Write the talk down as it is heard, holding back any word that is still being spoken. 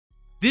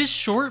This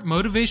short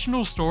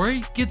motivational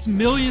story gets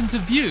millions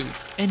of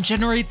views and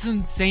generates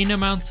insane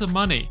amounts of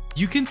money.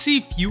 You can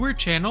see fewer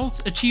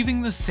channels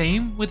achieving the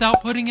same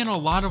without putting in a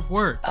lot of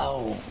work.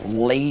 Oh,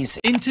 lazy.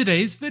 In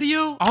today's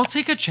video, I'll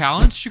take a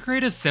challenge to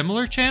create a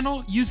similar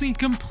channel using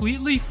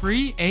completely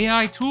free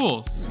AI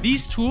tools.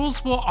 These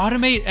tools will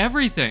automate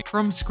everything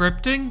from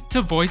scripting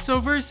to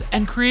voiceovers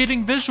and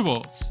creating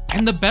visuals.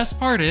 And the best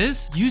part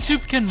is,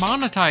 YouTube can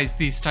monetize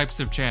these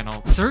types of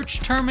channels. Search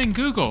term in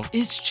Google,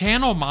 "Is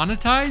channel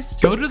monetized?"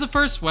 Go to the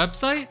first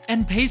website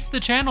and paste the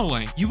channel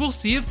link. You will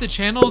see if the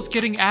channel is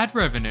getting ad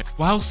revenue.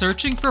 While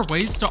searching for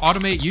ways to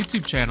automate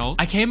YouTube channels,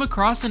 I came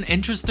across an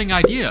interesting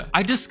idea.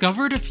 I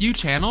discovered a few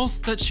channels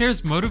that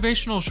shares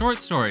motivational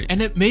short stories,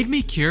 and it made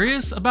me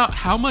curious about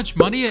how much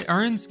money it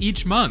earns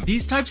each month.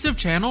 These types of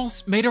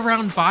channels made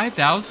around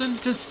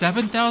 5,000 to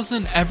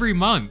 7,000 every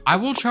month. I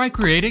will try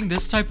creating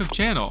this type of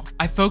channel.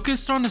 I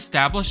focused on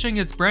establishing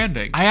its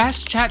branding. I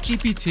asked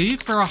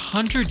ChatGPT for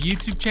 100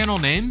 YouTube channel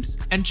names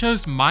and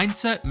chose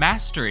Mindset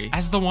Mastery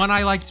as the one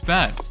I liked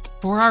best.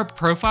 For our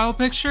profile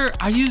picture,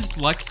 I used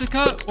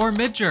Lexica or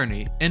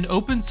Midjourney, an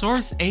open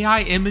source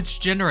AI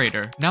image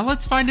generator. Now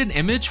let's find an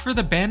image for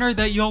the banner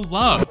that you'll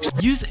love.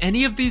 Use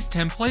any of these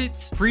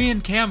templates, free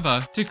in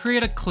Canva, to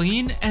create a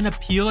clean and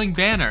appealing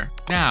banner.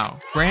 Now,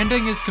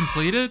 branding is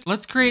completed,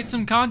 let's create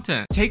some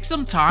content. Take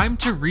some time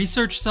to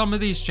research some of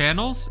these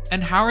channels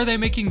and how are they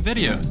making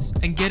videos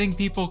and getting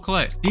people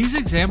clicked. These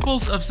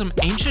examples of some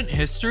ancient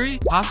history,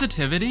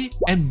 positivity,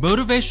 and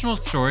motivational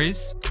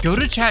stories, go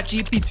to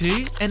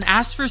ChatGPT and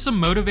ask for some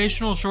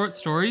motivational short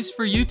stories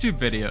for YouTube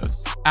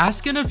videos.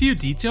 Ask in a few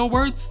detail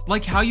words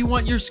like how you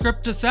want your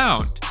script to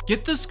sound.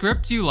 Get the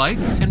script you like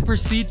and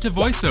proceed to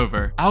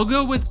voiceover. I'll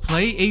go with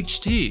Play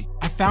HT.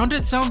 I found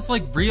it sounds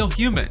like real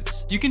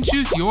humans. You can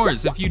choose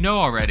yours if you know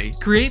already.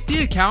 Create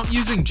the account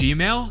using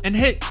Gmail and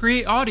hit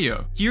Create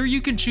Audio. Here you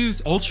can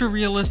choose ultra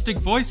realistic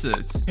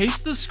voices.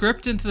 Paste the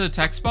script into the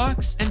text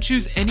box and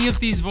choose any of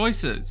these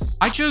voices.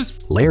 I chose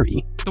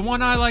Larry, the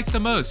one I like the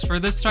most for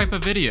this type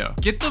of video.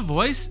 Get the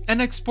voice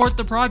and export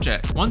the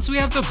project. Once we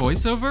have the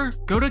voiceover,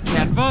 go to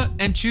Canva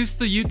and choose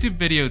the YouTube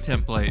video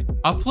template.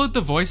 Upload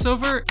the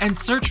voiceover and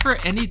search for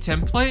any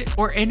template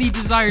or any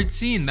desired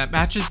scene that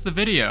matches the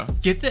video.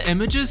 Get the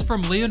images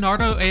from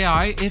Leonardo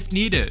AI if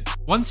needed.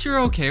 Once you're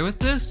okay with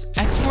this,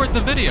 export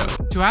the video.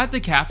 To add the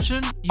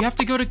caption, you have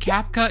to go to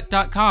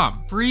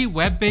CapCut.com, free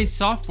web-based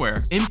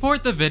software.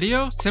 Import the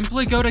video,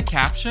 simply go to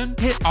Caption,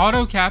 hit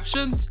Auto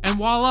Captions, and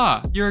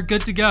voila, you're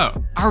good to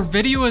go. Our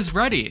video is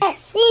ready. At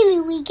Siri,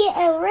 we get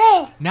a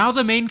red. Now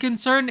the main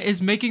concern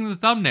is making the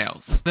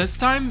thumbnails. This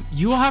time,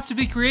 you will have to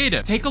be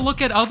creative. Take a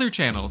look at other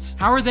channels.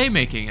 How are they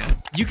making it?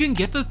 You can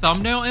get the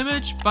thumbnail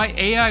image by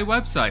AI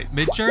website,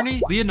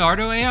 Midjourney,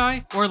 Leonardo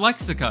AI, or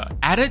Lexica.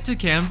 Add it to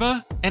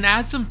Canva and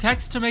add some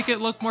text to make it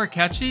look more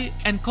catchy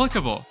and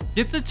clickable.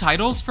 Get the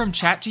titles from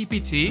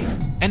ChatGPT,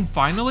 and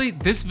finally,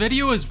 this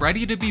video is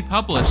ready to be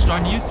published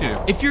on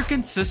YouTube. If you're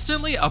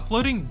consistently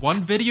uploading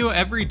one video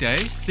every day,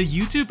 the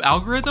YouTube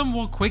algorithm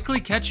will quickly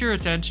catch your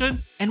attention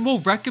and will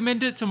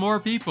recommend it to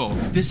more people.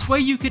 This way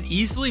you could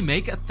easily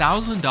make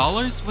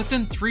 $1,000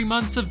 within 3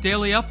 months of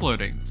daily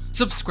uploadings.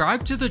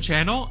 Subscribe to the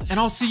channel, and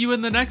I'll see you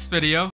in the next video.